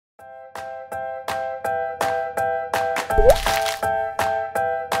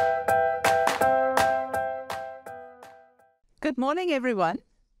Good morning, everyone.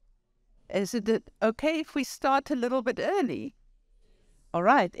 Is it okay if we start a little bit early? All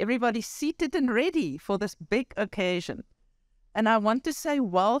right, everybody seated and ready for this big occasion. And I want to say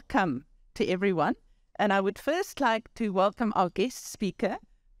welcome to everyone. And I would first like to welcome our guest speaker,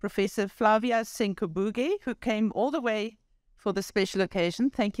 Professor Flavia Senkubuge, who came all the way for the special occasion.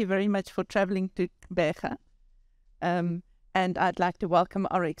 Thank you very much for traveling to Beja. And I'd like to welcome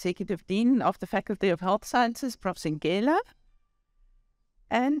our Executive Dean of the Faculty of Health Sciences, Prof Zingela,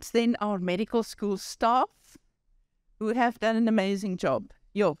 and then our medical school staff, who have done an amazing job,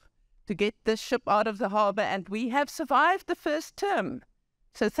 to get the ship out of the harbor, and we have survived the first term.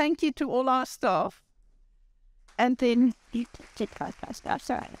 So thank you to all our staff. And then,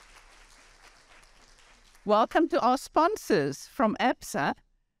 welcome to our sponsors from ABSA,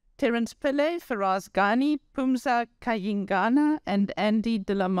 Terence Pillay, Faraz Ghani, Pumza Kayingana, and Andy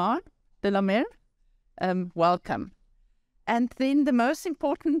Delamer. Welcome. And then the most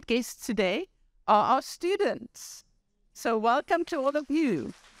important guests today are our students. So welcome to all of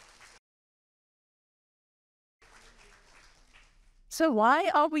you. So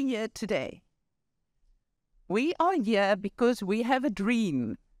why are we here today? We are here because we have a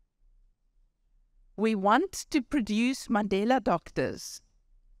dream. We want to produce Mandela doctors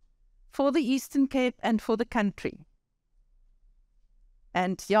for the Eastern Cape and for the country.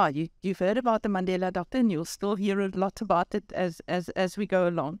 And yeah, you've heard about the Mandela doctor, and you'll still hear a lot about it as we go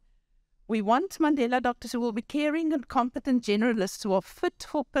along. We want Mandela doctors who will be caring and competent generalists who are fit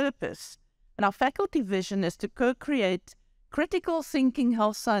for purpose. And our faculty vision is to co-create critical thinking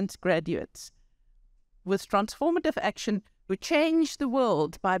health science graduates with transformative action who change the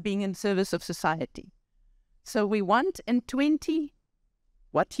world by being in service of society. So we want in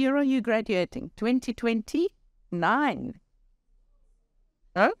what year are you graduating? 2029.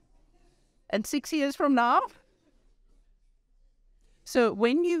 Oh? And 6 years from now? So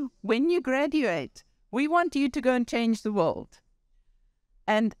when you graduate, we want you to go and change the world.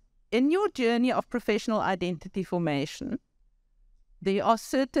 And in your journey of professional identity formation, there are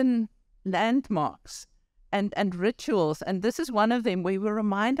certain landmarks and rituals, and this is one of them where we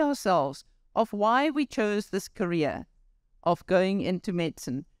remind ourselves of why we chose this career of going into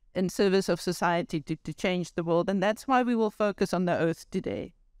medicine in service of society to change the world, and that's why we will focus on the oath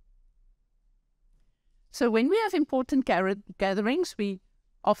today. So when we have important gatherings, we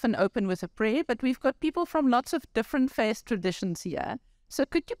often open with a prayer, but we've got people from lots of different faith traditions here. So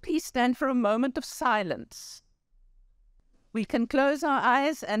could you please stand for a moment of silence? We can close our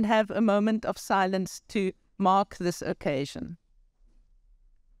eyes and have a moment of silence to mark this occasion.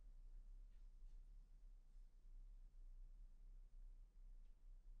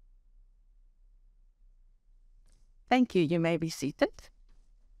 Thank you. You may be seated.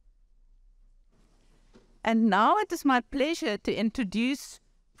 And now it is my pleasure to introduce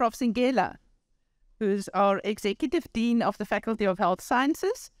Prof Zingela, who is our Executive Dean of the Faculty of Health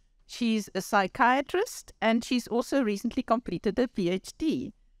Sciences. She's a psychiatrist, and she's also recently completed a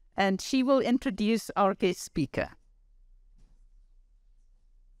PhD. And she will introduce our guest speaker.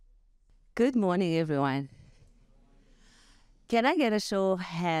 Good morning, everyone. Can I get a show of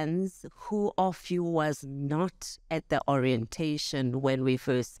hands? Who of you was not at the orientation when we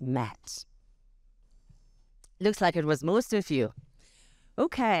first met? Looks like it was most of you.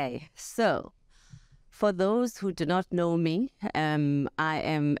 Okay, so for those who do not know me, I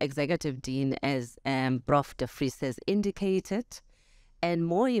am Executive Dean, as Prof de Vries has indicated. And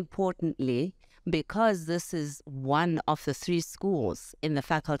more importantly, because this is one of the 3 schools in the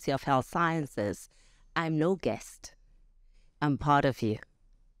Faculty of Health Sciences, I'm no guest. I'm part of you.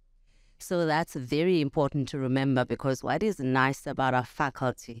 So that's very important to remember, because what is nice about our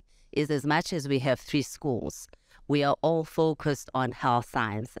faculty is, as much as we have 3 schools, we are all focused on health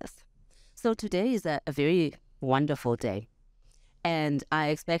sciences. So today is a very wonderful day. And I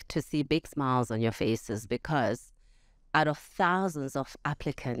expect to see big smiles on your faces, because out of thousands of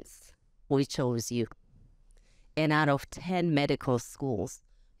applicants, we chose you. And out of 10 medical schools,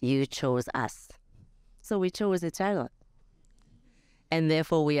 you chose us. So we chose each other. And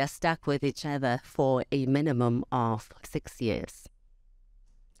therefore, we are stuck with each other for a minimum of 6 years.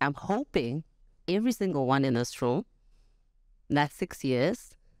 I'm hoping every single one in this room, that 6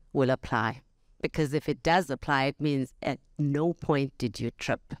 years will apply. Because if it does apply, it means at no point did you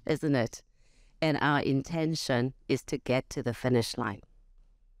trip, isn't it? And our intention is to get to the finish line.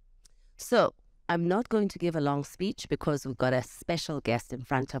 So I'm not going to give a long speech, because we've got a special guest in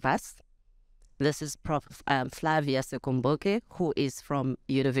front of us. This is Prof Flavia Senkubuge, who is from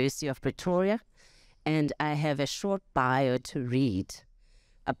University of Pretoria, and I have a short bio to read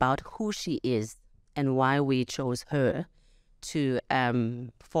about who she is and why we chose her to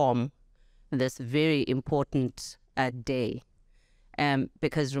form this very important day.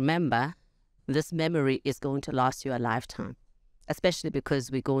 Because remember, this memory is going to last you a lifetime, especially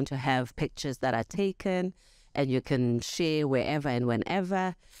because we're going to have pictures that are taken and you can share wherever and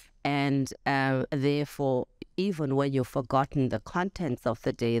whenever. And therefore, even when you've forgotten the contents of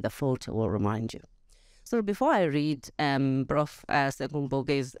the day, the photo will remind you. So before I read Prof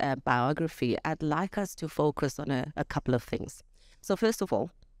Senkubuge's biography, I'd like us to focus on a couple of things. So first of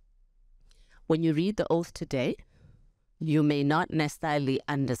all, when you read the oath today, you may not necessarily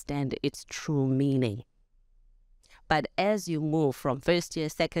understand its true meaning. But as you move from first year,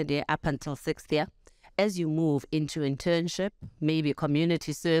 second year, up until sixth year, as you move into internship, maybe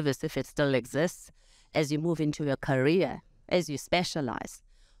community service if it still exists, as you move into your career, as you specialize,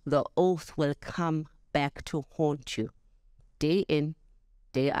 the oath will come back to haunt you day in,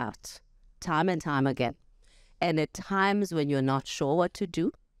 day out, time and time again. And at times when you're not sure what to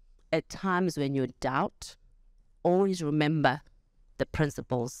do, at times when you doubt, always remember the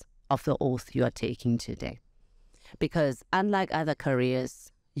principles of the oath you are taking today. Because unlike other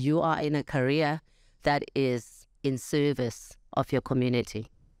careers, you are in a career that is in service of your community.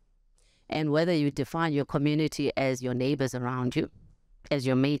 And whether you define your community as your neighbors around you, as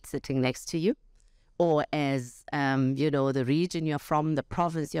your mate sitting next to you, or as, the region you're from, the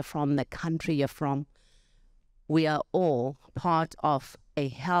province you're from, the country you're from, we are all part of a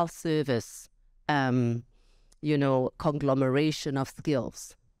health service, conglomeration of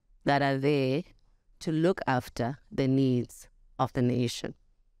skills that are there to look after the needs of the nation.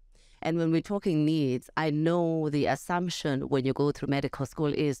 And when we're talking needs, I know the assumption when you go through medical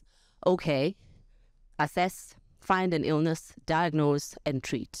school is, okay, assess, find an illness, diagnose, and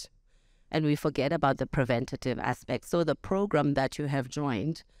treat. And we forget about the preventative aspect. So the program that you have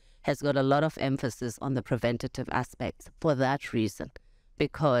joined has got a lot of emphasis on the preventative aspects for that reason,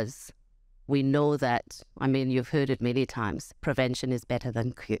 because we know that, you've heard it many times, prevention is better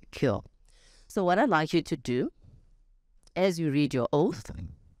than cure. So what I'd like you to do as you read your oath,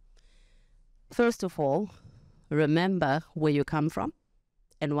 first of all, remember where you come from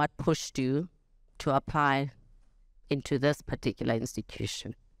and what pushed you to apply into this particular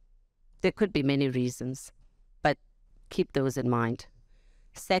institution. There could be many reasons, but keep those in mind.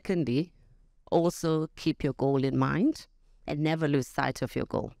 Secondly, also keep your goal in mind and never lose sight of your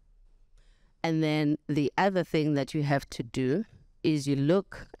goal. And then the other thing that you have to do is you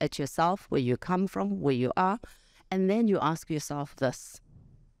look at yourself, where you come from, where you are, and then you ask yourself this: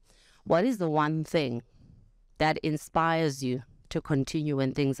 what is the one thing that inspires you to continue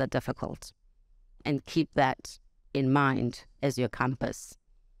when things are difficult? And keep that in mind as your compass.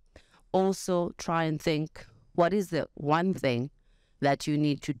 Also try and think, what is the one thing that you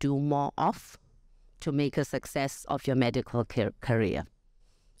need to do more of to make a success of your medical career?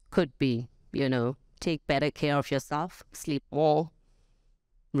 Could be, take better care of yourself, sleep more,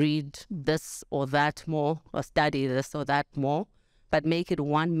 read this or that more, or study this or that more, but make it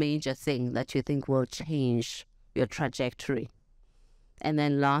one major thing that you think will change your trajectory. And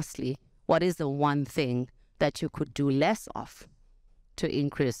then lastly, what is the one thing that you could do less of to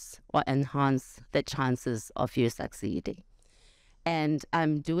increase or enhance the chances of you succeeding? And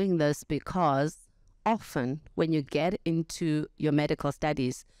I'm doing this because often when you get into your medical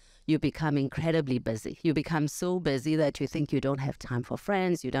studies, you become incredibly busy. You become so busy that you think you don't have time for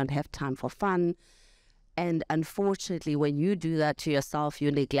friends, you don't have time for fun. And unfortunately, when you do that to yourself,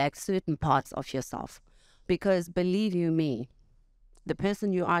 you neglect certain parts of yourself. Because believe you me, the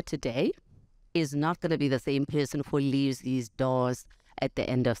person you are today is not going to be the same person who leaves these doors at the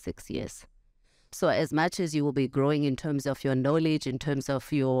end of 6 years. So as much as you will be growing in terms of your knowledge, in terms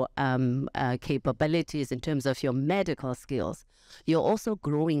of your capabilities, in terms of your medical skills, you're also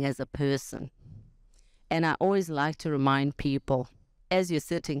growing as a person. And I always like to remind people, as you're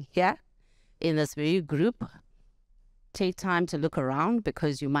sitting here in this very group, take time to look around,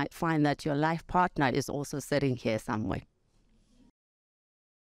 because you might find that your life partner is also sitting here somewhere.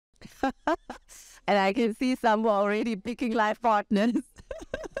 And I can see some already picking life partners.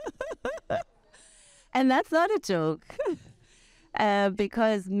 And that's not a joke,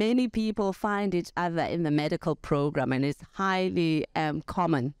 because many people find each other in the medical program, and it's highly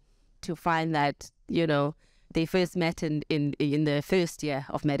common to find that, they first met in the first year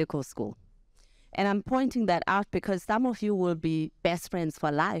of medical school. And I'm pointing that out because some of you will be best friends for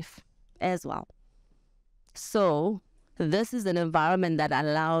life as well. So this is an environment that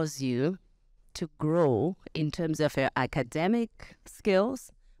allows you to grow in terms of your academic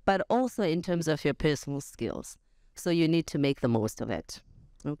skills, but also in terms of your personal skills. So you need to make the most of it.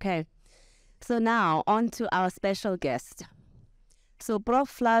 Okay. So now on to our special guest. So Prof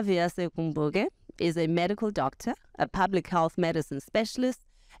Flavia Senkubuge is a medical doctor, a public health medicine specialist,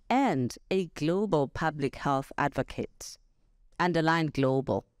 and a global public health advocate. Underline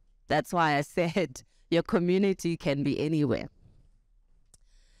global. That's why I said your community can be anywhere.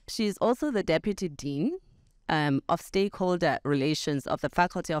 She is also the Deputy Dean of Stakeholder Relations of the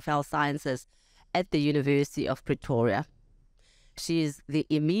Faculty of Health Sciences at the University of Pretoria. She is the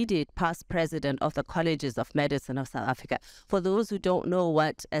immediate past president of the Colleges of Medicine of South Africa. For those who don't know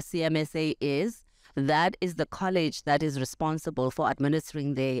what a CMSA is, that is the college that is responsible for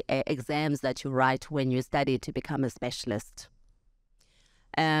administering the exams that you write when you study to become a specialist.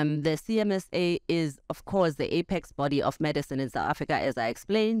 The CMSA is, of course, the apex body of medicine in South Africa, as I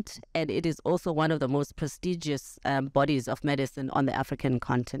explained, and it is also one of the most prestigious bodies of medicine on the African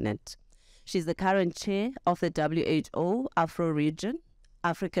continent. She's the current chair of the WHO Afro Region,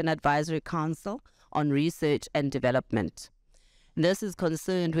 African Advisory Council on Research and Development. This is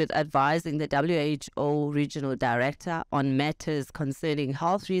concerned with advising the WHO Regional Director on matters concerning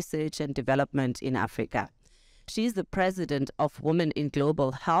health research and development in Africa. She is the president of Women in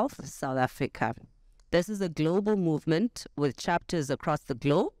Global Health South Africa. This is a global movement with chapters across the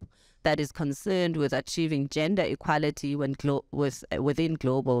globe that is concerned with achieving gender equality within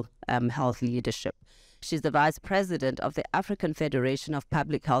global health leadership. She's the vice president of the African Federation of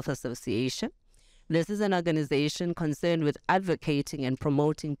Public Health Association. This is an organization concerned with advocating and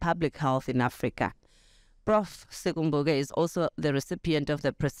promoting public health in Africa. Prof Senkubuge is also the recipient of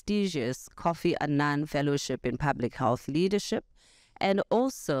the prestigious Kofi Annan Fellowship in Public Health Leadership, and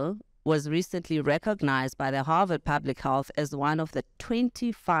also was recently recognized by the Harvard Public Health as one of the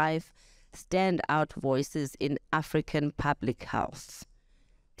 25 standout voices in African public health.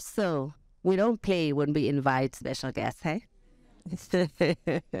 So we don't play when we invite special guests, hey?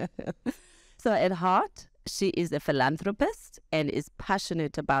 So at heart, she is a philanthropist and is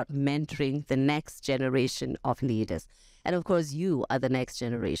passionate about mentoring the next generation of leaders. And of course, you are the next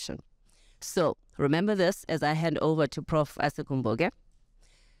generation. So remember this as I hand over to Prof Senkubuge.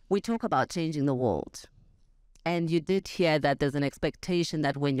 We talk about changing the world. And you did hear that there's an expectation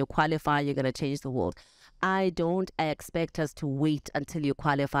that when you qualify, you're going to change the world. I don't expect us to wait until you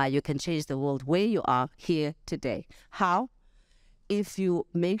qualify. You can change the world where you are here today. How? If you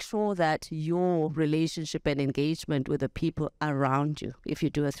make sure that your relationship and engagement with the people around you, if you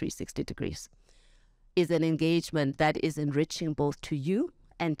do a 360 degrees, is an engagement that is enriching both to you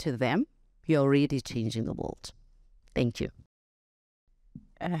and to them, you're already changing the world. Thank you.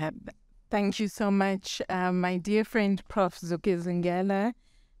 Thank you so much, my dear friend, Prof Zukiswa Zingela.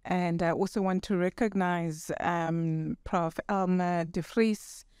 And I also want to recognize Prof Elma de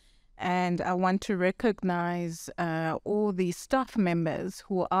Vries. And I want to recognize all the staff members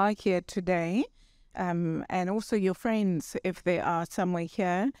who are here today, and also your friends, if they are somewhere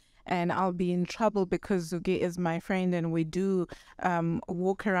here. And I'll be in trouble because Zuki is my friend and we do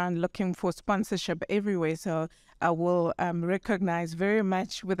walk around looking for sponsorship everywhere. So I will recognize very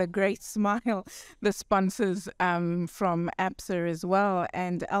much with a great smile the sponsors from ABSA as well.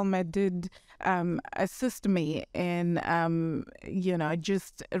 And Elma did assist me in,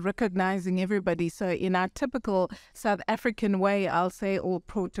 just recognizing everybody. So in our typical South African way, I'll say all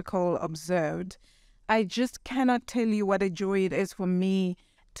protocol observed. I just cannot tell you what a joy it is for me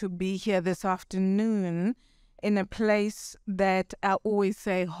to be here this afternoon in a place that I always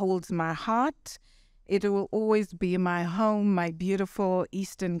say holds my heart. It will always be my home, my beautiful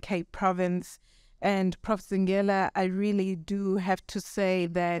Eastern Cape province. And Prof Zingela, I really do have to say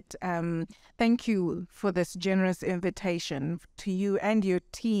that thank you for this generous invitation to you and your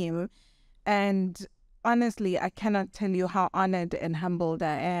team. And honestly, I cannot tell you how honored and humbled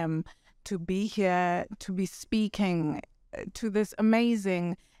I am to be here, to be speaking to this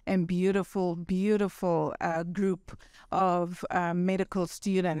amazing and beautiful, beautiful group of medical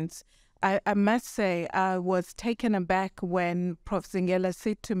students. I must say I was taken aback when Prof Zingela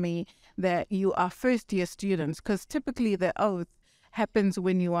said to me that you are first-year students, because typically the oath happens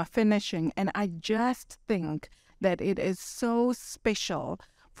when you are finishing. And I just think that it is so special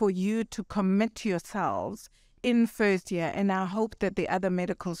for you to commit yourselves in first year. And I hope that the other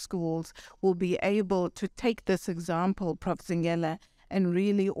medical schools will be able to take this example, Prof Zingela, and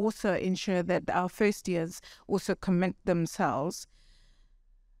really also ensure that our first years also commit themselves.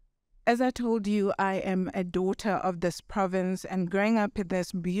 As I told you, I am a daughter of this province, and growing up in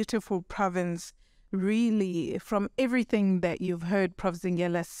this beautiful province, really, from everything that you've heard Prof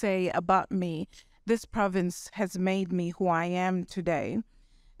Zingela say about me, this province has made me who I am today.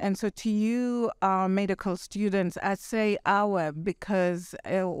 And so to you, our medical students, I say our because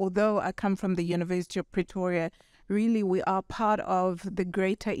although I come from the University of Pretoria, really we are part of the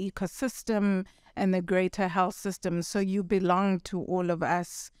greater ecosystem and the greater health system. So you belong to all of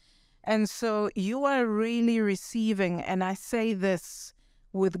us. And so you are really receiving, and I say this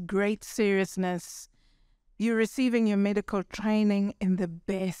with great seriousness, you're receiving your medical training in the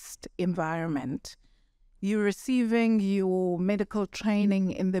best environment. You're receiving your medical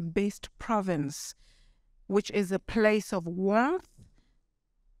training in the best province, which is a place of warmth,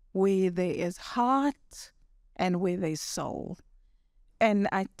 where there is heart and where there's soul. And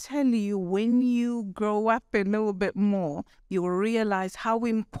I tell you, when you grow up a little bit more, you'll realize how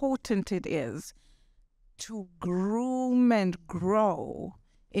important it is to groom and grow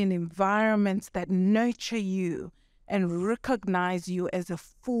in environments that nurture you and recognize you as a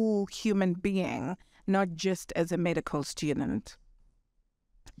full human being, not just as a medical student.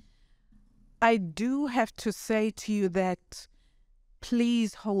 I do have to say to you that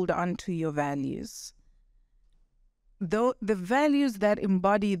please hold on to your values. Though the values that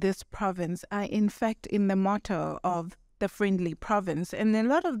embody this province are in fact in the motto of the friendly province. And a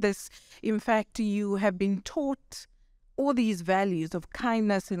lot of this, in fact, you have been taught all these values of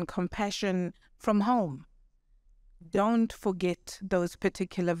kindness and compassion from home. Don't forget those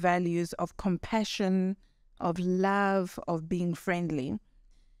particular values of compassion, of love, of being friendly.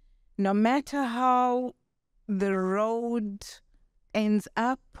 No matter how the road ends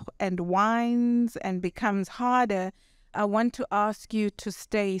up and winds and becomes harder, I want to ask you to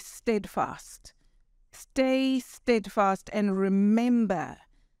stay steadfast. Stay steadfast and remember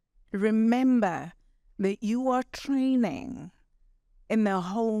that you are training in the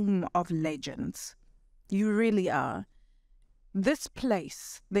home of legends. You really are. This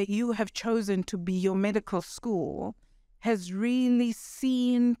place that you have chosen to be your medical school has really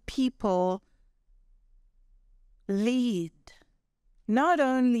seen people lead, not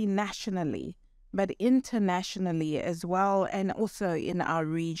only nationally, but internationally as well, and also in our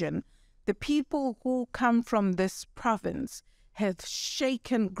region. The people who come from this province have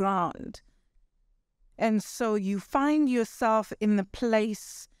shaken ground. And so you find yourself in the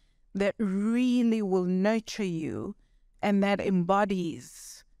place that really will nurture you and that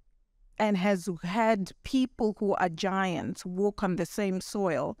embodies and has had people who are giants walk on the same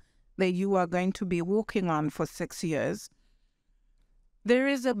soil that you are going to be walking on for 6 years. There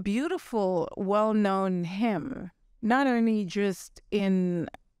is a beautiful, well-known hymn, not only just in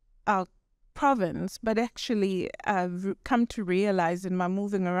our province, but actually I've come to realize in my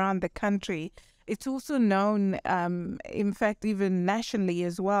moving around the country, it's also known, in fact, even nationally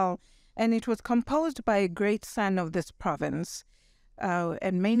as well. And it was composed by a great son of this province.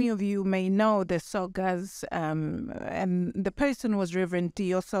 And many of you may know the Sogas, and the person was Reverend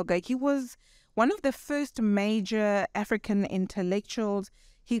Dio Soga. He was one of the first major African intellectuals.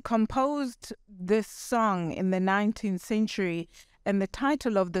 He composed this song in the 19th century, and the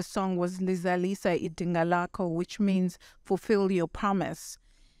title of the song was Lizalisa Idingalako, which means fulfill your promise.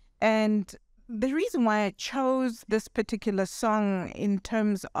 And the reason why I chose this particular song in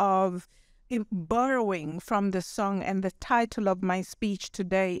terms of borrowing from the song and the title of my speech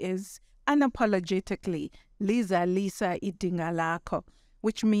today is unapologetically Lizalisa Idingalako,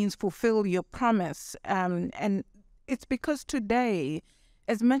 which means fulfill your promise. And it's because today,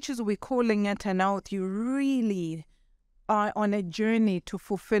 as much as we're calling it an oath, you really are on a journey to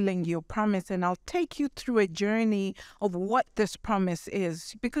fulfilling your promise. And I'll take you through a journey of what this promise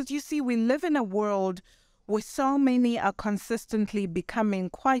is. Because you see, we live in a world where so many are consistently becoming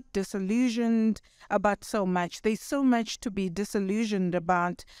quite disillusioned about so much. There's so much to be disillusioned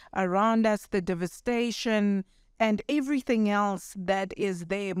about around us, the devastation and everything else that is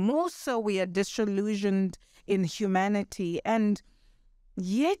there. More so, we are disillusioned in humanity. And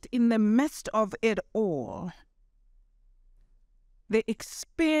yet, in the midst of it all, the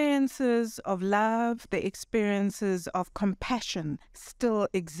experiences of love, the experiences of compassion still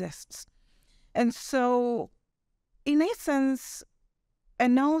exists. And so, in essence,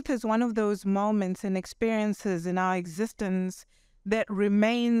 an oath is one of those moments and experiences in our existence that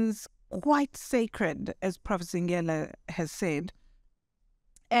remains quite sacred, as Prof Zingela has said.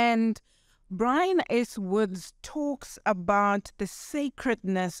 And Brian S. Woods talks about the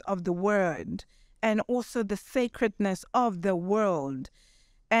sacredness of the word and also the sacredness of the world.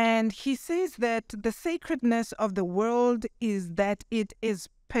 And he says that the sacredness of the world is that it is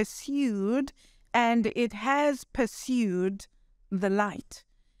pursued and it has pursued the light.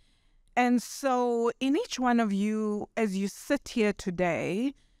 And so in each one of you, as you sit here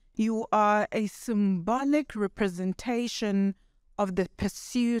today, you are a symbolic representation of the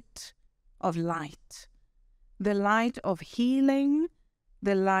pursuit of light. The light of healing,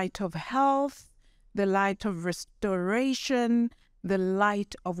 the light of health, the light of restoration, the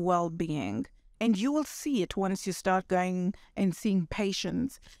light of well-being. And you will see it once you start going and seeing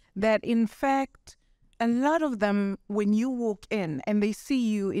patients, that in fact, a lot of them, when you walk in and they see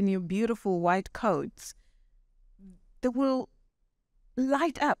you in your beautiful white coats, they will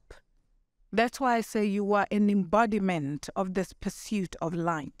light up. That's why I say you are an embodiment of this pursuit of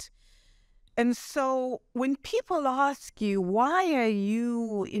light. And so when people ask you, why are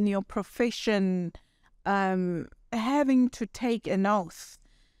you in your profession having to take an oath?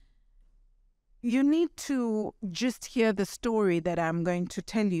 You need to just hear the story that I'm going to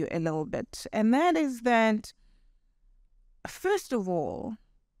tell you a little bit. And that is that, first of all,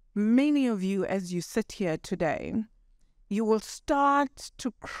 many of you, as you sit here today, you will start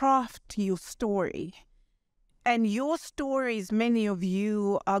to craft your story. And your stories, many of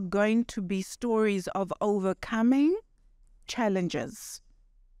you, are going to be stories of overcoming challenges,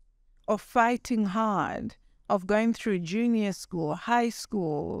 of fighting hard, of going through junior school, high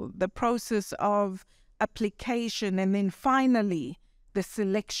school, the process of application, and then finally the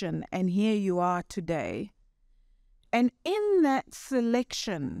selection. And here you are today. And in that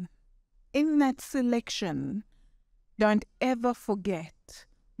selection, don't ever forget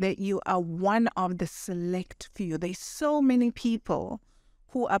that you are one of the select few. There's so many people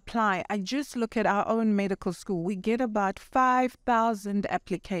who apply. I just look at our own medical school. We get about 5,000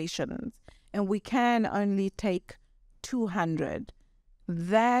 applications and we can only take 200.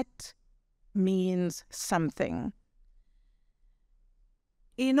 That means something.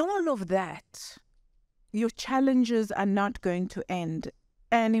 In all of that, your challenges are not going to end.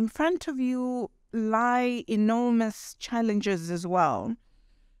 And in front of you lie enormous challenges as well.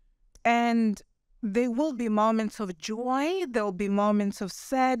 And there will be moments of joy, there will be moments of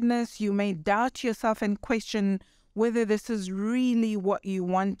sadness. You may doubt yourself and question whether this is really what you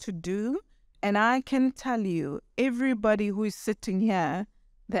want to do. And I can tell you, everybody who is sitting here,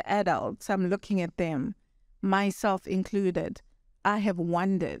 the adults, I'm looking at them, myself included, I have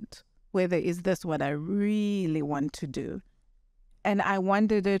wondered whether is this what I really want to do. And I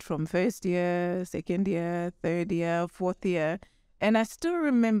wondered it from first year, second year, third year, fourth year. And I still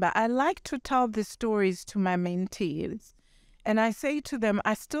remember, I like to tell the stories to my mentees. And I say to them,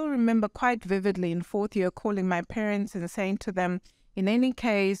 I still remember quite vividly in fourth year calling my parents and saying to them, in any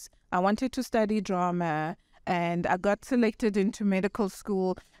case, I wanted to study drama and I got selected into medical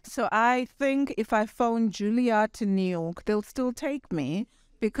school. So I think if I phone Juilliard in New York, they'll still take me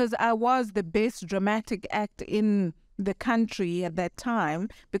because I was the best dramatic act in the country at that time,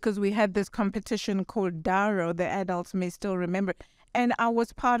 because we had this competition called Daro, the adults may still remember. And I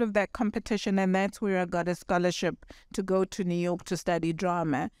was part of that competition, and that's where I got a scholarship to go to New York to study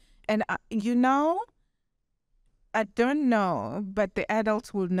drama. And I don't know, but the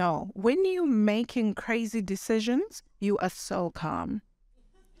adults will know. When you're making crazy decisions, you are so calm.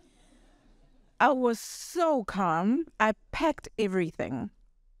 I was so calm. I packed everything.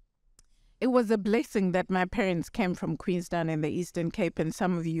 It was a blessing that my parents came from Queenstown in the Eastern Cape, and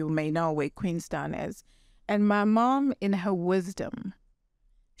some of you may know where Queenstown is. And my mom, in her wisdom,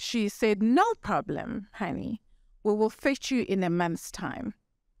 she said, no problem, honey. We will fetch you in a month's time.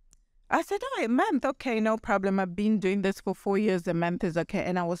 I said, oh, a month? Okay, no problem. I've been doing this for 4 years. A month is okay.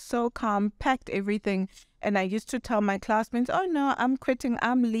 And I was so calm, packed everything. And I used to tell my classmates, oh, no, I'm quitting.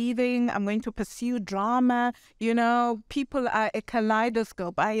 I'm leaving. I'm going to pursue drama. You know, people are a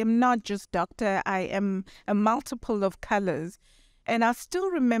kaleidoscope. I am not just doctor. I am a multiple of colors. And I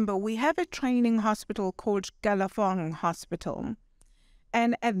still remember we have a training hospital called Galafong Hospital.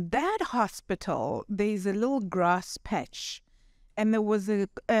 And at that hospital, there's a little grass patch. And there was a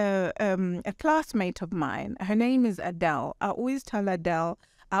classmate of mine. Her name is Adele. I always tell Adele,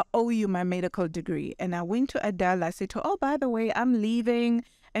 I owe you my medical degree. And I went to Adele. I said to her, oh, by the way, I'm leaving.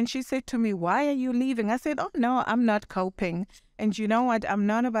 And she said to me, why are you leaving? I said, oh, no, I'm not coping. And you know what? I'm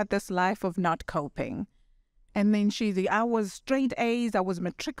not about this life of not coping. And then I was straight A's. I was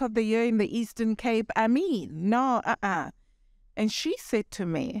matric of the year in the Eastern Cape. I mean, no, And she said to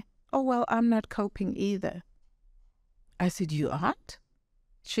me, oh, well, I'm not coping either. I said, you aren't?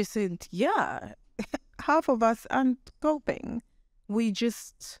 She said, yeah, half of us aren't coping. We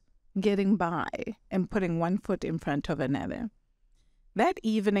just getting by and putting one foot in front of another. That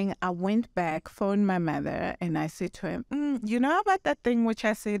evening, I went back, phoned my mother, and I said to her, you know about that thing which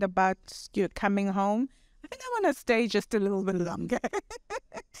I said about you coming home? I think I want to stay just a little bit longer.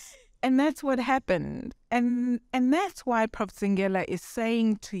 And that's what happened. And that's why Prof Zingela is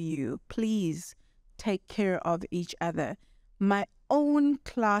saying to you, please take care of each other. My own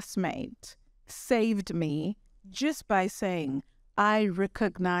classmate saved me just by saying, I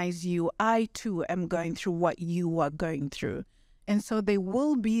recognize you. I too am going through what you are going through. And so there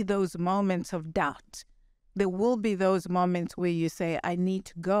will be those moments of doubt. There will be those moments where you say, I need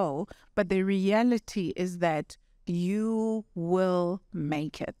to go. But the reality is that you will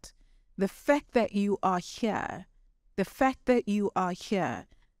make it. The fact that you are here,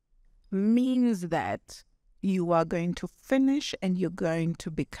 means that you are going to finish and you're going to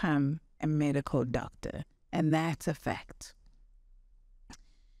become a medical doctor. And that's a fact.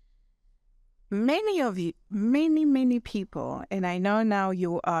 Many of you, many people, and I know now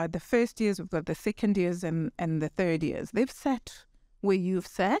you are the first years, we've got the second years and the third years. They've sat where you've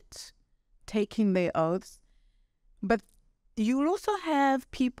sat, taking their oaths. But you'll also have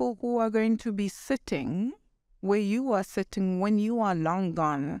people who are going to be sitting where you are sitting when you are long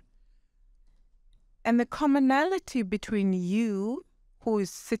gone. And the commonality between you, who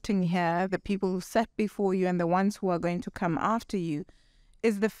is sitting here, the people who sat before you, and the ones who are going to come after you,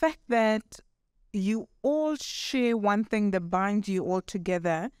 is the fact that you all share one thing that binds you all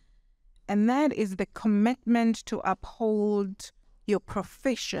together, and that is the commitment to uphold your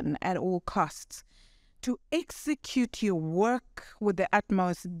profession at all costs, to execute your work with the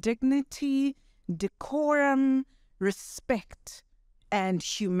utmost dignity, decorum, respect, and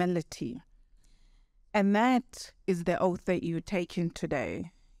humility. And that is the oath that you're taking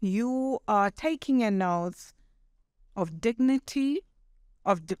today. You are taking an oath of dignity,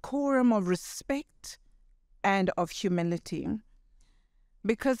 of decorum, of respect, and of humility.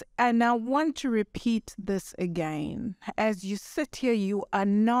 Because, and I want to repeat this again, as you sit here, you are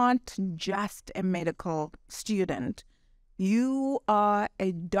not just a medical student. You are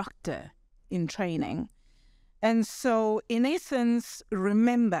a doctor in training. And so, in essence,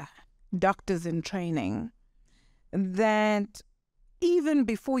 remember, doctors in training, that even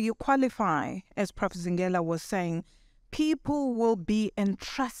before you qualify, as Prof Zingela was saying, people will be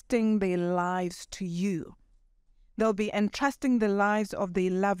entrusting their lives to you. They'll be entrusting the lives of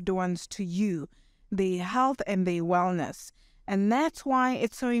their loved ones to you, their health and their wellness. And that's why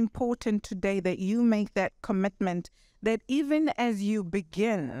it's so important today that you make that commitment, that even as you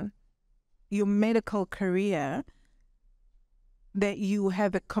begin your medical career, that you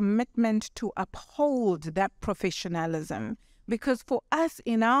have a commitment to uphold that professionalism. Because for us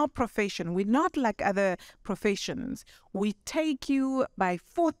in our profession, we're not like other professions. We take you by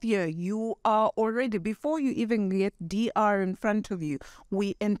fourth year, you are already, before you even get DR in front of you,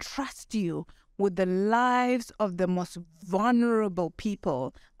 we entrust you with the lives of the most vulnerable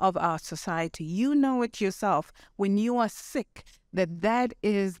people of our society. You know it yourself. When you are sick, that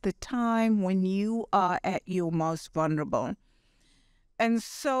is the time when you are at your most vulnerable. And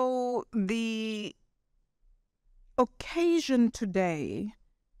so the occasion today,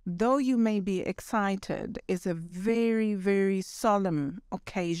 though you may be excited, is a very, very solemn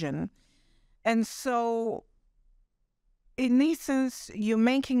occasion. And so, in essence, you're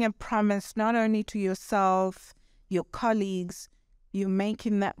making a promise not only to yourself, your colleagues, you're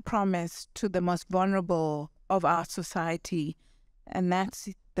making that promise to the most vulnerable of our society, and that's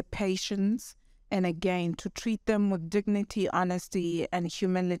the patients. And again, to treat them with dignity, honesty, and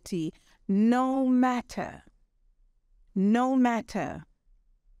humility, no matter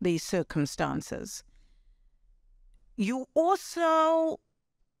the circumstances. You also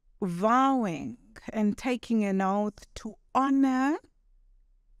vowing and taking an oath to honor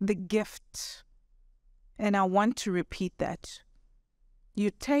the gift. And I want to repeat that.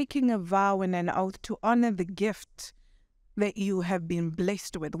 You're taking a vow and an oath to honor the gift that you have been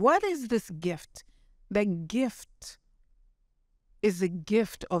blessed with. What is this gift? The gift is a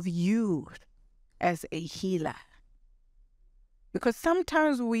gift of you as a healer. Because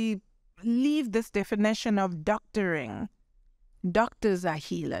sometimes we leave this definition of doctoring. Doctors are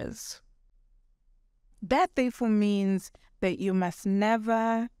healers. That therefore means that you must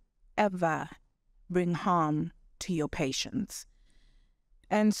never, ever bring harm to your patients.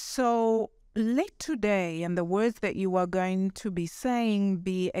 And so let today and the words that you are going to be saying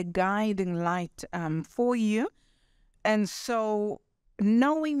be a guiding light for you. And so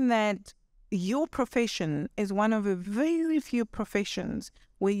knowing that your profession is one of the very few professions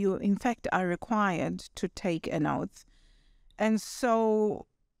where you, in fact, are required to take an oath. And so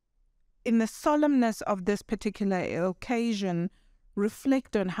in the solemnness of this particular occasion,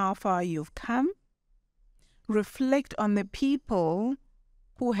 reflect on how far you've come. Reflect on the people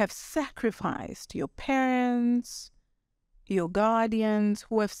who have sacrificed, your parents, your guardians,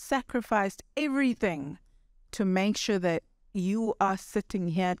 who have sacrificed everything to make sure that you are sitting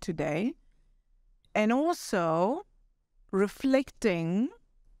here today. And also reflecting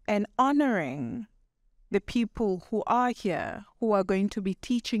and honoring the people who are here, who are going to be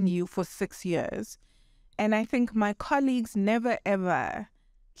teaching you for 6 years. And I think my colleagues never ever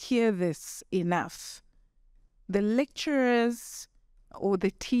hear this enough. The lecturers or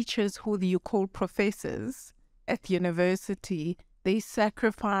the teachers who you call professors at university, they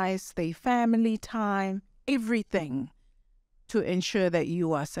sacrifice their family time, everything to ensure that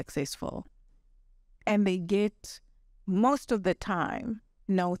you are successful. And they get, most of the time,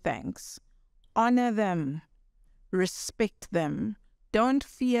 no thanks. Honor them, respect them, don't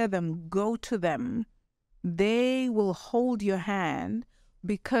fear them, go to them. They will hold your hand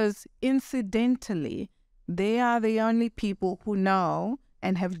because incidentally, they are the only people who know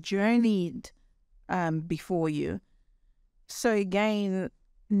and have journeyed before you. So again,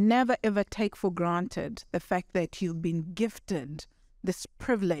 never ever take for granted the fact that you've been gifted this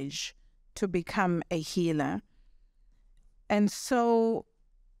privilege to become a healer. And so,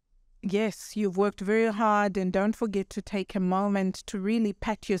 yes, you've worked very hard, and don't forget to take a moment to really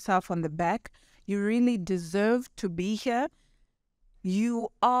pat yourself on the back. You really deserve to be here. You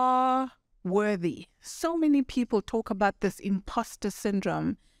are worthy. So many people talk about this imposter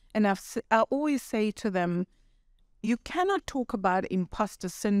syndrome, and I always say to them, you cannot talk about imposter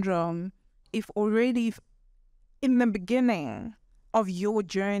syndrome if already in the beginning of your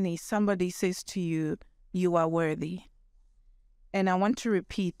journey, somebody says to you, you are worthy. And I want to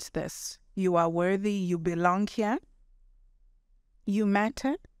repeat this. You are worthy, you belong here, you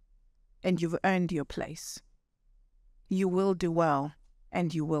matter, and you've earned your place. You will do well,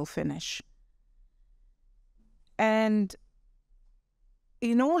 and you will finish. And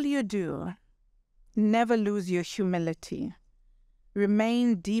in all you do, never lose your humility.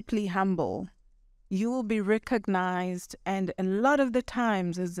 Remain deeply humble. You will be recognized, and a lot of the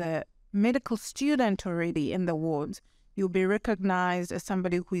times as a medical student already in the wards, you'll be recognized as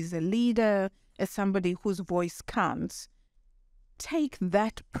somebody who is a leader, as somebody whose voice counts. Take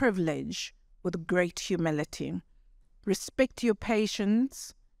that privilege with great humility. Respect your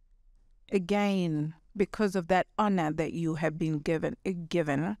patients, again, because of that honor that you have been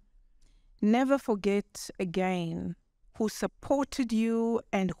given. Never forget, again, who supported you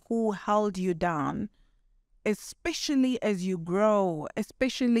and who held you down, especially as you grow,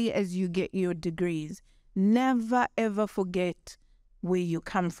 especially as you get your degrees. Never, ever forget where you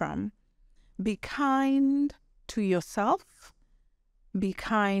come from. Be kind to yourself, be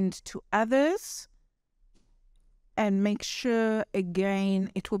kind to others, and make sure,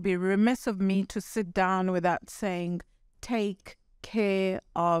 again, it will be remiss of me to sit down without saying, take care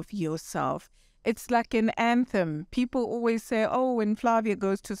of yourself. It's like an anthem. People always say, oh, when Flavia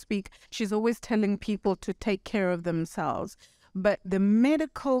goes to speak, she's always telling people to take care of themselves. But the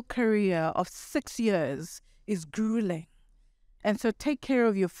medical career of 6 years is grueling. And so take care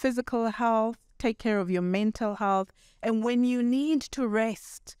of your physical health, take care of your mental health. And when you need to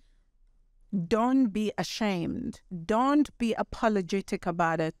rest, don't be ashamed. Don't be apologetic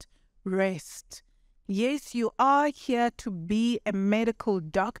about it. Rest. Yes, you are here to be a medical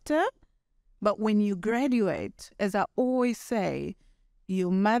doctor, but when you graduate, as I always say,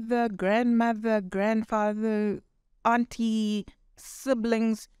 your mother, grandmother, grandfather, auntie,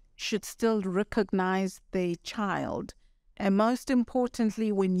 siblings should still recognize their child. And most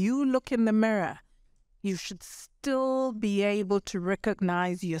importantly, when you look in the mirror, you should still be able to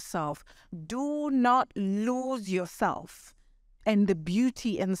recognize yourself. Do not lose yourself and the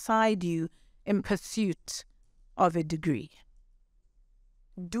beauty inside you in pursuit of a degree.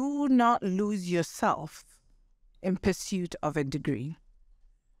 Do not lose yourself in pursuit of a degree.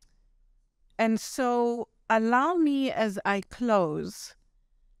 And so allow me, as I close,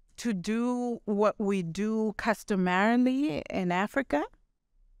 to do what we do customarily in Africa.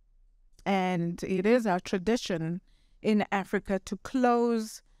 And it is our tradition in Africa to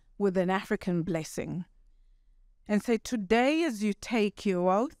close with an African blessing. And say, today as you take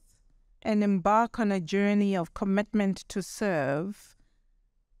your oath and embark on a journey of commitment to serve,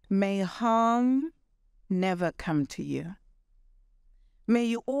 may harm never come to you. May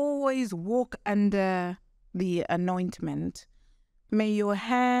you always walk under the anointment. May your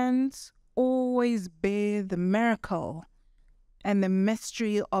hands always bear the miracle and the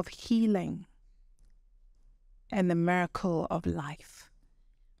mystery of healing and the miracle of life.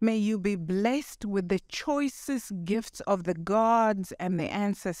 May you be blessed with the choicest gifts of the gods and the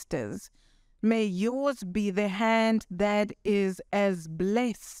ancestors. May yours be the hand that is as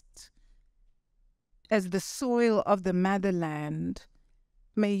blessed as the soil of the motherland.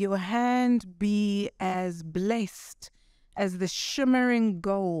 May your hand be as blessed as the shimmering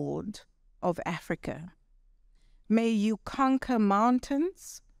gold of Africa. May you conquer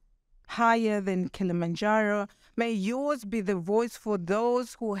mountains higher than Kilimanjaro. May yours be the voice for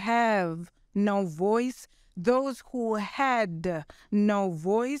those who have no voice, those who had no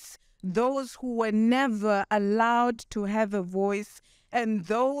voice, those who were never allowed to have a voice, and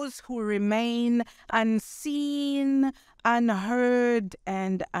those who remain unseen, unheard,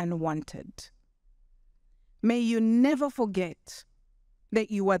 and unwanted. May you never forget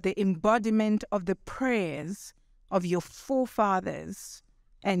that you are the embodiment of the prayers of your forefathers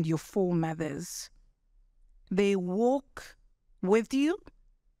and your foremothers. They walk with you.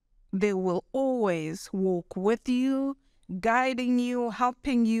 They will always walk with you, guiding you,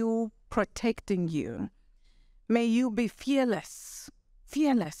 helping you, protecting you. May you be fearless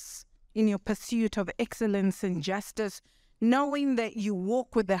in your pursuit of excellence and justice, knowing that you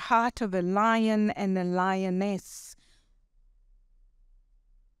walk with the heart of a lion and a lioness.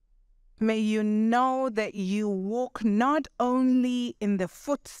 May you know that you walk not only in the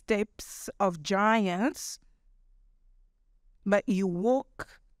footsteps of giants, but you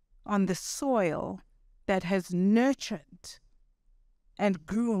walk on the soil that has nurtured and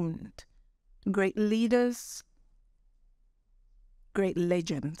groomed great leaders, great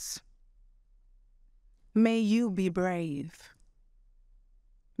legends. May you be brave.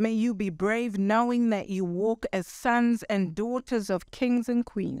 May you be brave knowing that you walk as sons and daughters of kings and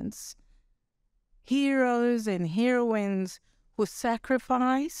queens, heroes and heroines who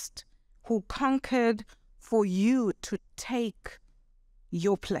sacrificed, who conquered for you to take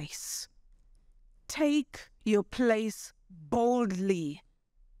your place. Take your place boldly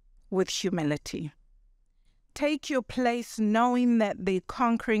with humility. Take your place knowing that the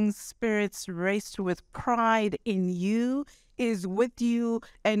conquering spirit's race with pride in you is with you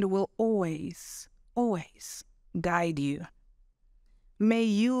and will always, always guide you. May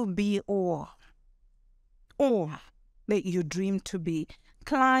you be all that you dream to be.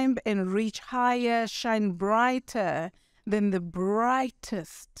 Climb and reach higher, shine brighter than the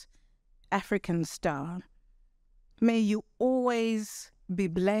brightest African star. May you always be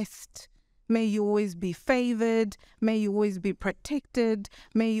blessed. May you always be favored. May you always be protected.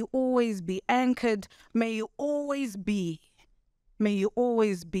 May you always be anchored. May you always be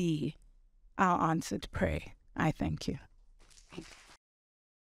our answered prayer. I thank you.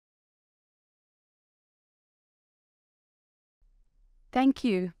 Thank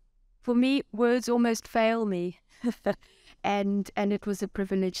you. For me, words almost fail me. and it was a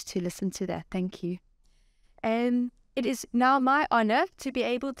privilege to listen to that. Thank you. It is now my honor to be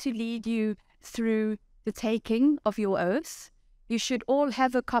able to lead you through the taking of your oath. You should all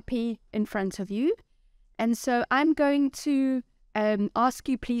have a copy in front of you. And so I'm going to ask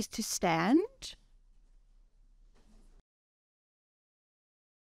you please to stand.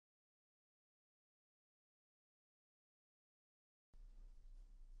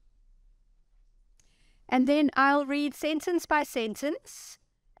 And then I'll read sentence by sentence,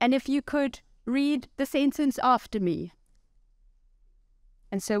 and if you could read the sentence after me.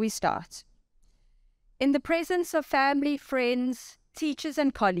 And so we start. In the presence of family, friends, teachers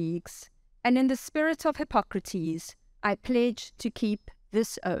and colleagues, and in the spirit of Hippocrates, I pledge to keep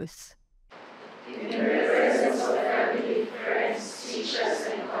this oath. In the presence of family, friends, teachers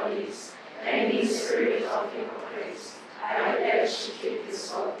and colleagues, and in the spirit of Hippocrates, I pledge to keep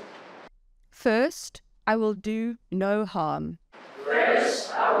this oath. First, I will do no harm.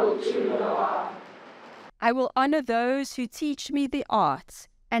 First, I will do no harm. I will honor those who teach me the art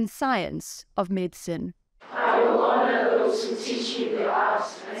and science of medicine. I will honor those who teach me the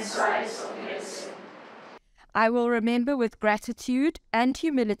art and science of medicine. I will remember with gratitude and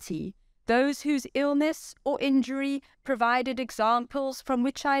humility those whose illness or injury provided examples from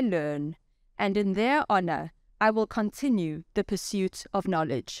which I learn, and in their honor I will continue the pursuit of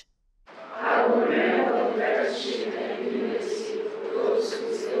knowledge. I will remember with gratitude and humility those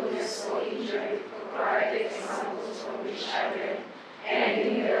whose illness or injury provided examples from which I learn, and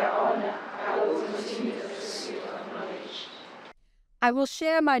in their honor I will continue the pursuit of knowledge. I will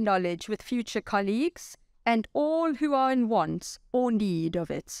share my knowledge with future colleagues and all who are in want or need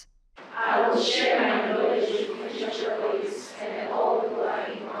of it. I will share my knowledge with future colleagues and all who are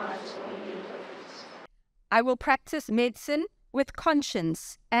in want or need of it. I will practice medicine with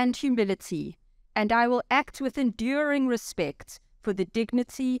conscience and humility, and I will act with enduring respect for the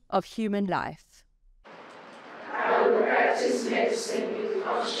dignity of human life. I will practice medicine with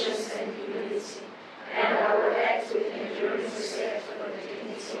conscience and humility, and I will act with enduring respect for the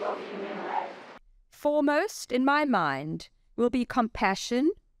dignity of human life. Foremost in my mind will be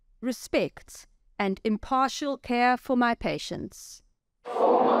compassion, respect, and impartial care for my patients.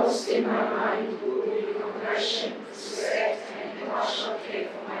 Foremost in my mind will be compassion, impartial care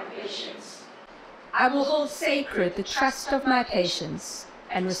for my patients. I will hold sacred the trust of my patients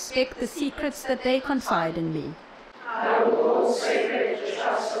and respect the secrets that they confide in me. I will hold sacred the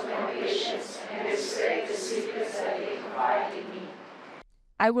trust of my patients and respect the secrets that they confide in me.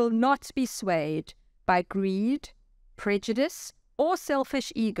 I will not be swayed by greed, prejudice, or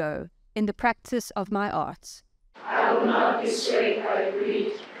selfish ego in the practice of my art. I will not be swayed by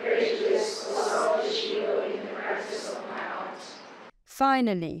greed, prejudice, or selfish ego in the practice of my art.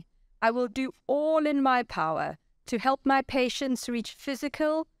 Finally, I will do all in my power to help my patients reach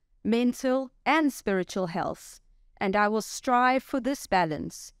physical, mental, and spiritual health, and I will strive for this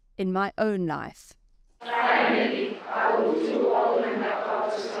balance in my own life. Finally, I will do all in my power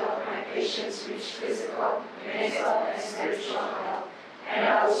to help my patients reach physical, mental, and spiritual health, and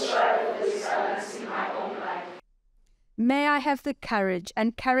I will strive for this balance in my own life. May I have the courage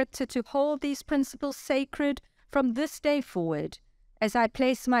and character to hold these principles sacred from this day forward, as I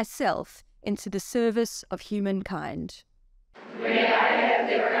place myself into the service of humankind. May I have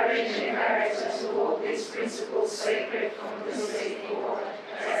the courage and character to hold these principles sacred from this day forward,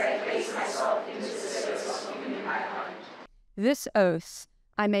 as I place myself into the service of humankind. This oath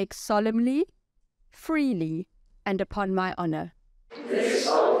I make solemnly, freely, and upon my honor. This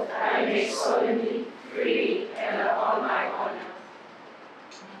oath I make solemnly, freely, and upon my honor.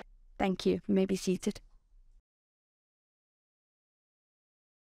 Thank you. You may be seated.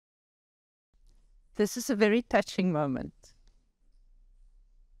 This is a very touching moment.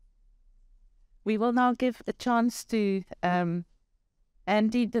 We will now give a chance to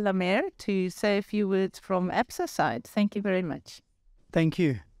Andy de la Mer to say a few words from ABSA side. Thank you very much. Thank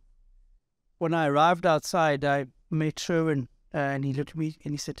you. When I arrived outside, I met Sherwin and he looked at me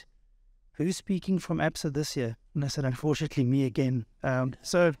and he said, "Who's speaking from ABSA this year?" And I said, "Unfortunately, me again."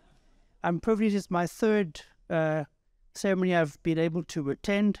 So I'm privileged. It's my third ceremony I've been able to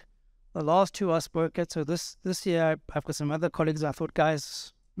attend. The last two I spoke at. So this year I've got some other colleagues. I thought,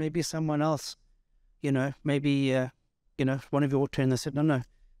 guys, maybe someone else, maybe, one of you all turned. They said, no,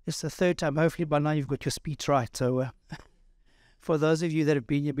 it's the third time. Hopefully by now you've got your speech right. So for those of you that have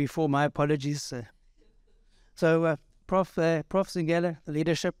been here before, my apologies. Prof Zingela, the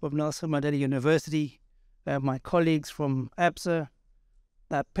leadership of Nelson Mandela University, my colleagues from ABSA,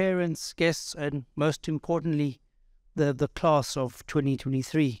 parents, guests, and most importantly, the class of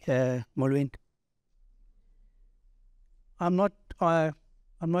 2023, Molweni. I'm not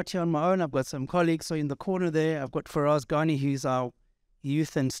here on my own. I've got some colleagues. So in the corner there, I've got Faraz Ghani, who's our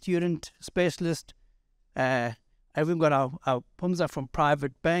youth and student specialist. And we've got our Pumza from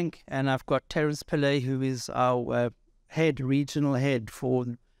Private Bank, and I've got Terence Pillay, who is our regional head for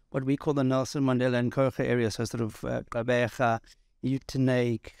what we call the Nelson Mandela and Kocha area, so sort of Gqeberha,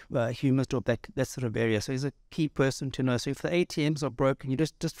 Uitenhage, Humansdorp, that sort of area. So he's a key person to know. So if the ATMs are broken, you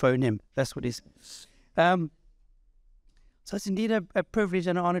just phone him. That's what he's. So it's indeed a privilege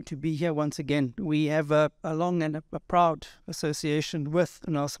and an honor to be here once again. We have a long and a proud association with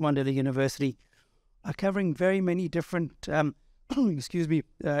Nelson Mandela University, covering very many different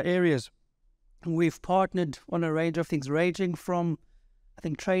areas. We've partnered on a range of things, ranging from, I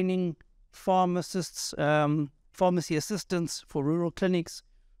think, training pharmacists, pharmacy assistants for rural clinics,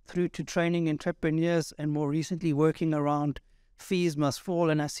 through to training entrepreneurs, and more recently working around fees must fall.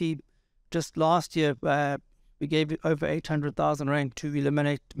 And I see just last year we gave over 800,000 rand to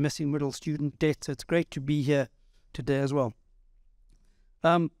eliminate missing middle student debt. So it's great to be here today as well.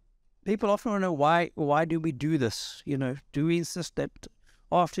 People often want to know why do we do this? Do we insist that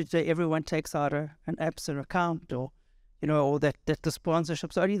after today everyone takes out an ABSA account, or that the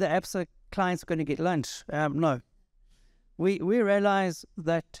sponsorship, so only the ABSA clients are going to get lunch? No. We realize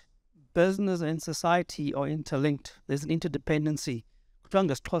that business and society are interlinked. There's an interdependency.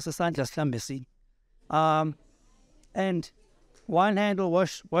 And one hand will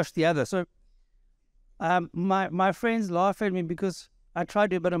wash the other. So my friends laugh at me because I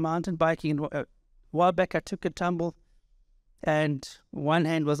tried to do a bit of mountain biking, and a while back I took a tumble and one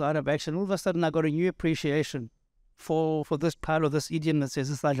hand was out of action. All of a sudden I got a new appreciation for this part of this idiom that says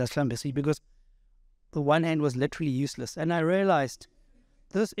because the one hand was literally useless. And I realized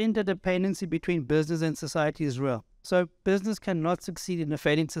this interdependency between business and society is real. So business cannot succeed in a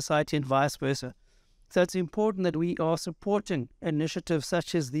failing society and vice versa. So it's important that we are supporting initiatives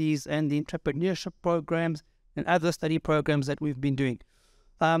such as these and the entrepreneurship programs and other study programs that we've been doing.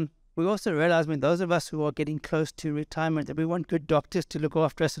 We also realize, those of us who are getting close to retirement, that we want good doctors to look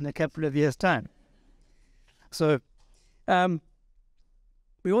after us in a couple of years' time. So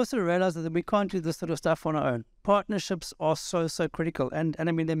we also realize that we can't do this sort of stuff on our own. Partnerships are so critical. And there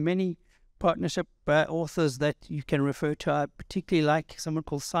are many partnership authors that you can refer to. I particularly like someone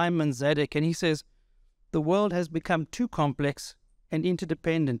called Simon Zadek, and he says, the world has become too complex and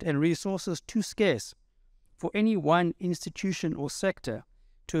interdependent and resources too scarce for any one institution or sector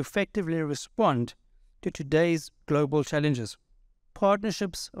to effectively respond to today's global challenges.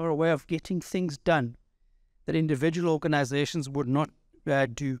 Partnerships are a way of getting things done that individual organizations would not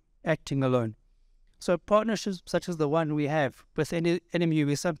do acting alone. So partnerships such as the one we have with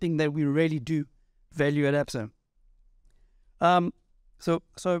NMU is something that we really do value at ABSA.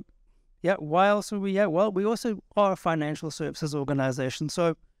 Why else are we here? Well, we also are a financial services organization.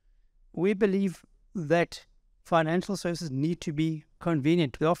 So we believe that financial services need to be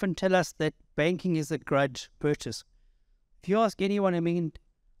convenient. They often tell us that banking is a grudge purchase. If you ask anyone,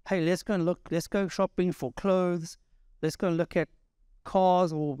 hey, let's go shopping for clothes, let's go and look at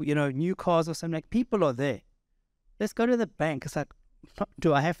cars or, new cars or something, like, people are there. Let's go to the bank. It's like,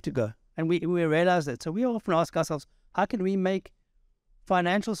 do I have to go? And we realize that. So we often ask ourselves, how can we make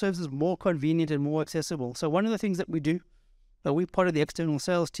financial services more convenient and more accessible? So one of the things that we do, we're part of the external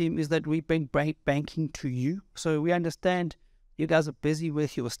sales team, is that we bring banking to you. So we understand you guys are busy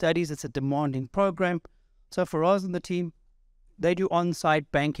with your studies. It's a demanding program. So for us on the team, they do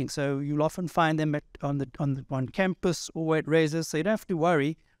on-site banking. So you'll often find them on campus or at Razors. So you don't have to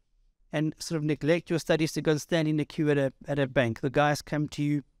worry and sort of neglect your studies to go and stand in the queue at a bank. The guys come to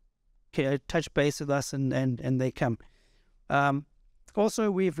you, touch base with us, and they come.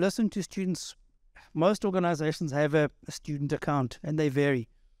 Also, we've listened to students. Most organizations have a student account, and they vary.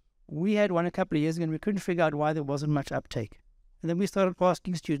 We had one a couple of years ago, and we couldn't figure out why there wasn't much uptake. And then we started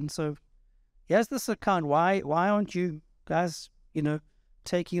asking students, so here's this account. Why aren't you guys,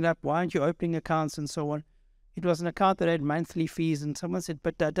 taking it up? Why aren't you opening accounts and so on? It was an account that had monthly fees, and someone said,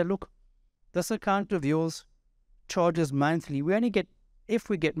 but Dada, look, this account of yours charges monthly. We only get, if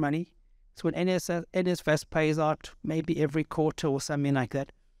we get money, it's when NSFAS pays out maybe every quarter or something like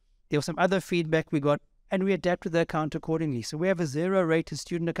that. There was some other feedback we got, and we adapted the account accordingly. So we have a zero-rated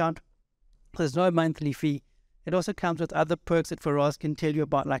student account. There's no monthly fee. It also comes with other perks that Faraz can tell you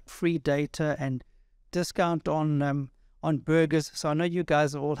about, like free data and discount on burgers. So I know you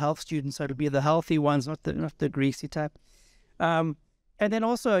guys are all health students, so it'll be the healthy ones, not the greasy type. And then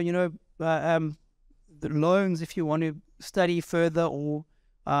also, the loans if you want to study further, or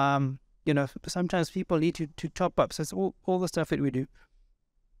sometimes people need to top up. So it's all the stuff that we do.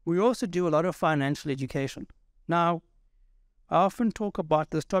 We also do a lot of financial education. Now, I often talk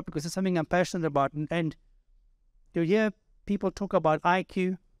about this topic because it's something I'm passionate about, and you'll hear people talk about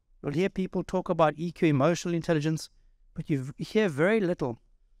IQ, you'll hear people talk about EQ, emotional intelligence, but you hear very little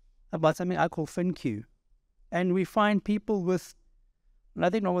about something I call FinQ. And we find people with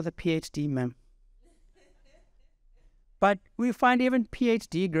nothing wrong with a PhD, ma'am. But we find even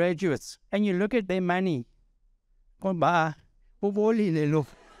PhD graduates, and you look at their money. Kuthiwa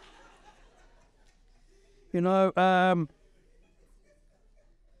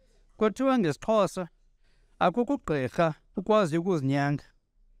ngesiXhosa akukho ugqirha ukwazi ukuzinyanga.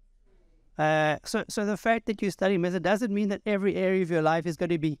 So the fact that you study medicine doesn't mean that every area of your life is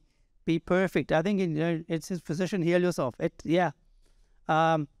going to be perfect. I think it's his physician, heal yourself.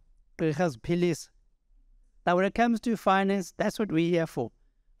 Now when it comes to finance, that's what we're here for.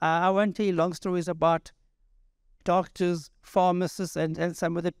 I won't tell you long stories about doctors, pharmacists, and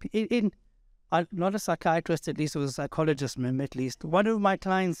some of the I'm not a psychiatrist, at least. I was a psychologist, at least. One of my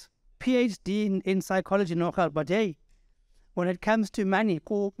clients, PhD in psychology, but hey, when it comes to money,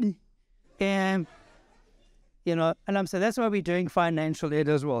 and I'm saying that's why we're doing financial aid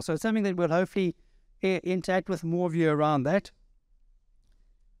as well. So it's something that we'll hopefully interact with more of you around that.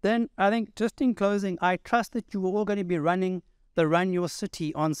 Then I think, just in closing, I trust that you are all going to be running the Run Your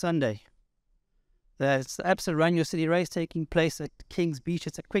City on Sunday. It's the ABSA Run Your City race taking place at Kings Beach.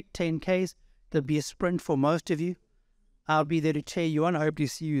 It's a quick 10Ks. There'll be a sprint for most of you. I'll be there to cheer you on. I hope to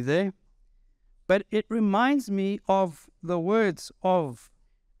see you there. But it reminds me of the words of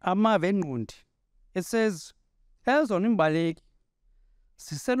Amavengundi. It says, ezona imbaleki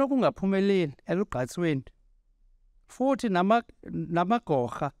sisenokungaphumeleli elugqatsweni futhi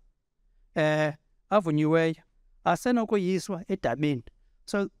namagorha avunyiweyo asenokuyiswa edabini.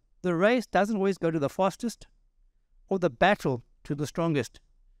 So the race doesn't always go to the fastest or the battle to the strongest.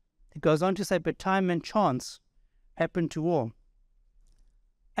 It goes on to say, but time and chance happen to all.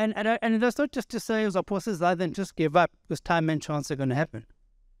 And it's not just to say, as apostles, then just give up because time and chance are going to happen.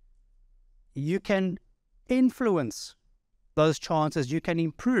 You can influence those chances. You can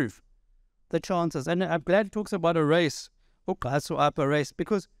improve the chances. And I'm glad it talks about a race, a race,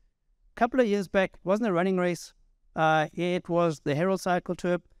 because a couple of years back, it wasn't a running race. It was the Herald Cycle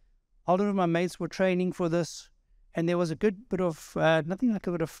Tour. A lot of my mates were training for this, and there was a good bit of, nothing like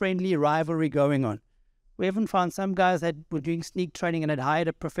a bit of friendly rivalry going on. We even found some guys that were doing sneak training and had hired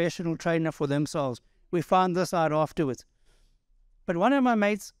a professional trainer for themselves. We found this out afterwards. But one of my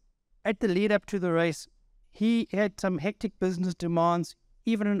mates, at the lead up to the race, he had some hectic business demands,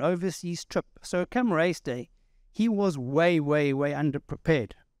 even an overseas trip. So come race day, he was way, way, way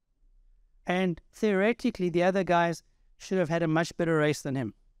underprepared. And theoretically, the other guys should have had a much better race than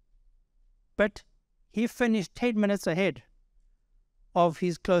him. But he finished 10 minutes ahead of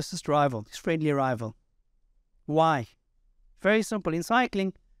his closest rival, his friendly rival. Why? Very simple. In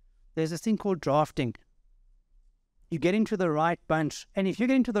cycling, there's this thing called drafting. You get into the right bunch, and if you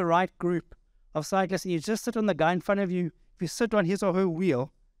get into the right group of cyclists and you just sit on the guy in front of you, if you sit on his or her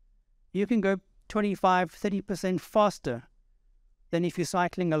wheel, you can go 25, 30% faster than if you're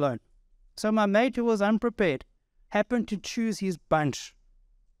cycling alone. So my mate, who was unprepared, happened to choose his bunch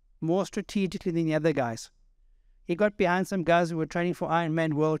more strategically than the other guys. He got behind some guys who were training for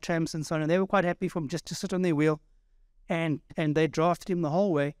Ironman world champs and so on, and they were quite happy for him just to sit on their wheel, and they drafted him the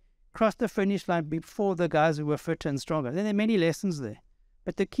whole way, crossed the finish line before the guys who were fitter and stronger. Then there are many lessons there.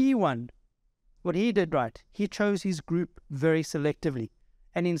 But the key one, what he did right, he chose his group very selectively.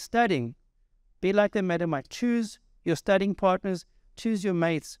 And in studying, be like the madam, choose your studying partners, choose your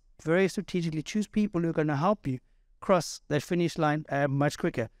mates very strategically, choose people who are going to help you cross that finish line much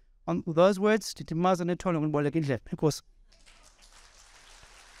quicker. On those words, of course.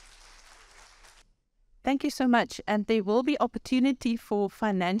 Thank you so much. And there will be opportunity for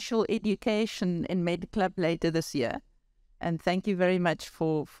financial education in Med Club later this year. And thank you very much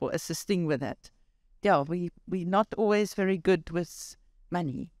for assisting with that. Yeah, we're not always very good with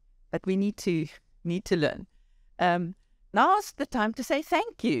money, but we need to learn. Now's the time to say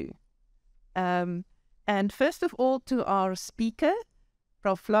thank you. And first of all, to our speaker,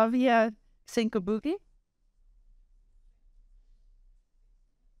 Prof Flavia Senkubuge.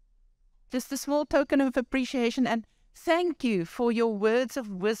 Just a small token of appreciation, and thank you for your words of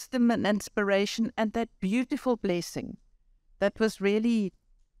wisdom and inspiration and that beautiful blessing. That was really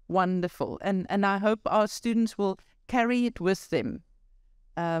wonderful, and I hope our students will carry it with them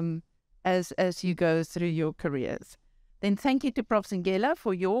as you go through your careers. Then thank you to Prof Zingela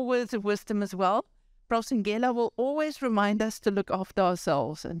for your words of wisdom as well. Prof Zingela will always remind us to look after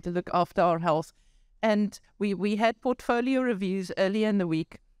ourselves and to look after our health. And we had portfolio reviews earlier in the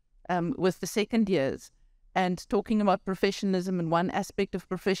week with the second years, and talking about professionalism, and one aspect of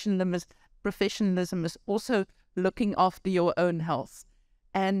professionalism is also looking after your own health.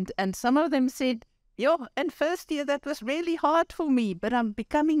 And some of them said, yo, in first year that was really hard for me, but I'm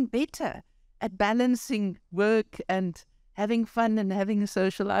becoming better at balancing work and having fun and having a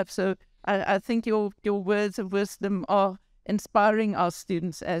social life. So I think your words of wisdom are inspiring our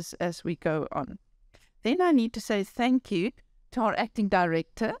students as we go on. Then I need to say thank you to our acting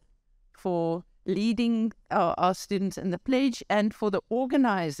director for leading our students in the pledge and for the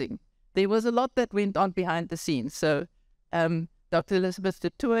organizing. There was a lot that went on behind the scenes. So Dr. Elizabeth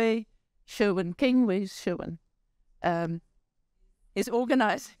du Toit, Sherwin King, where's Sherwin? Is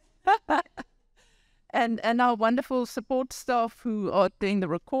organizing. And our wonderful support staff who are doing the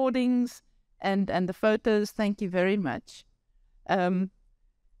recordings and the photos. Thank you very much. And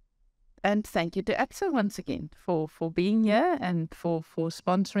thank you to ABSA once again for being here and for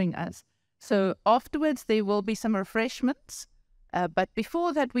sponsoring us. So afterwards there will be some refreshments. But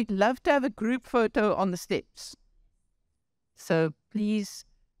before that, we'd love to have a group photo on the steps. So please,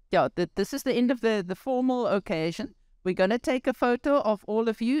 yeah, this is the end of the formal occasion. We're going to take a photo of all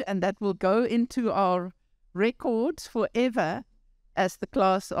of you, and that will go into our records forever as the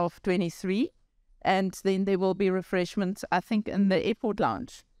class of 23. And then there will be refreshments, I think, in the airport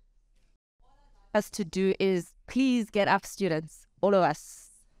lounge. Us to do is please get up, students, all of us.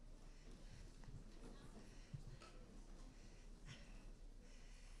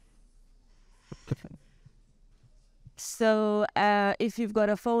 So if you've got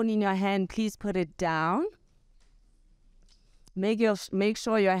a phone in your hand, please put it down. Make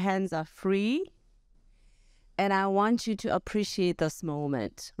sure your hands are free. And I want you to appreciate this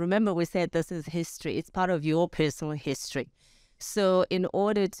moment. Remember, we said this is history. It's part of your personal history. So in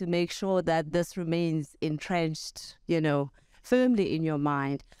order to make sure that this remains entrenched, firmly in your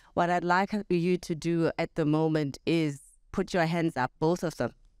mind, what I'd like you to do at the moment is put your hands up, both of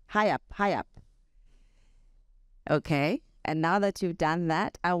them. High up, high up. Okay, and now that you've done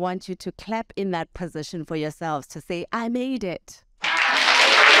that, I want you to clap in that position for yourselves to say, I made it.